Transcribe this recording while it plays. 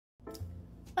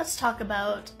Let's talk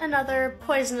about another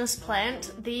poisonous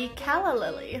plant, the Calla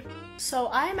Lily. So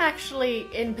I'm actually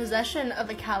in possession of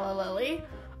a Calla Lily.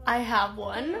 I have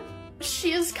one.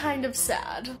 She is kind of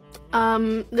sad.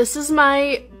 This is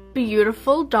my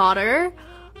beautiful daughter.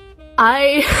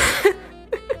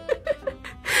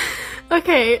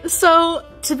 Okay, so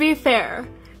to be fair,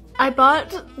 I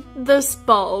bought this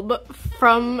bulb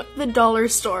from the dollar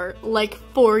store like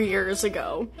 4 years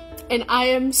ago, and I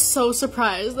am so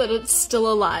surprised that it's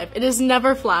still alive. It has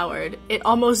never flowered. It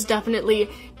almost definitely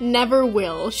never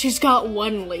will. She's got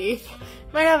one leaf.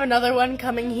 Might have another one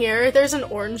coming here. There's an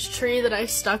orange tree that I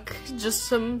stuck just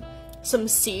some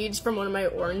seeds from one of my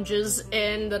oranges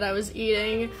in that I was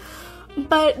eating.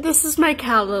 But this is my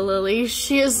Calla Lily.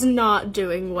 She is not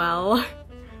doing well.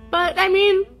 But I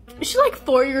mean, she's like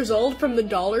 4 years old from the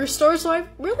dollar store, so I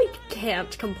really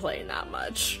can't complain that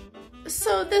much.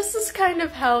 So this is kind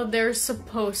of how they're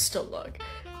supposed to look.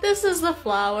 This is the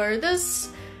flower. This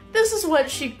is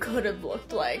what she could have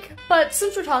looked like. But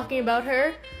since we're talking about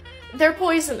her, they're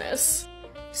poisonous.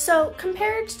 So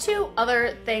compared to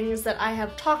other things that I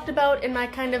have talked about in my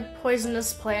kind of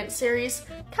poisonous plant series,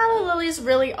 Calla lilies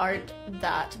really aren't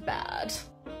that bad.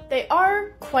 They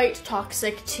are quite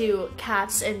toxic to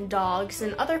cats and dogs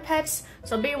and other pets,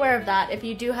 so be aware of that. If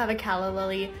you do have a Calla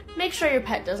lily, make sure your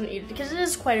pet doesn't eat it because it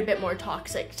is quite a bit more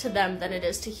toxic to them than it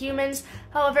is to humans.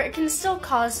 However, it can still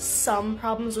cause some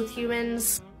problems with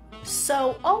humans.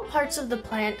 So all parts of the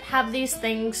plant have these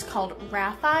things called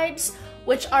raphides,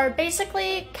 which are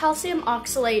basically calcium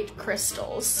oxalate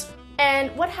crystals.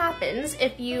 And what happens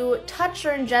if you touch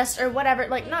or ingest or whatever,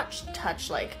 like not touch,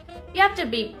 like you have to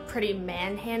be pretty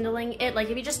manhandling it, like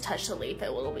if you just touch the leaf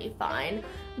it will be fine.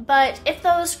 But if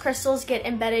those crystals get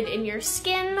embedded in your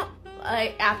skin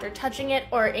after touching it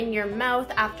or in your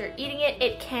mouth after eating it,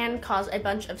 it can cause a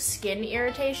bunch of skin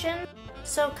irritation.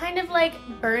 So kind of like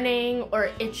burning or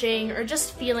itching or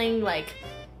just feeling like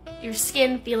your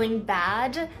skin feeling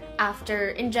bad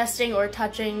after ingesting or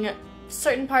touching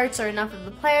certain parts or enough of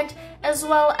the plant, as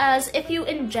well as if you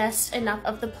ingest enough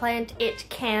of the plant, it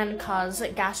can cause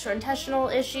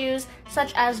gastrointestinal issues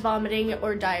such as vomiting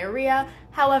or diarrhea.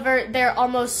 However, they're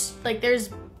almost like there's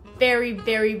very,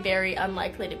 very, very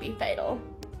unlikely to be fatal.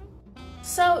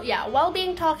 So yeah, while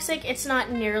being toxic, it's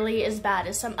not nearly as bad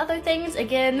as some other things.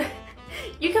 Again,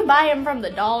 you can buy them from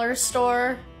the dollar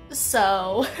store,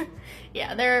 so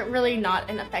yeah, they're really not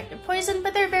an effective poison,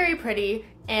 but they're very pretty,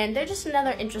 and they're just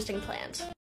another interesting plant.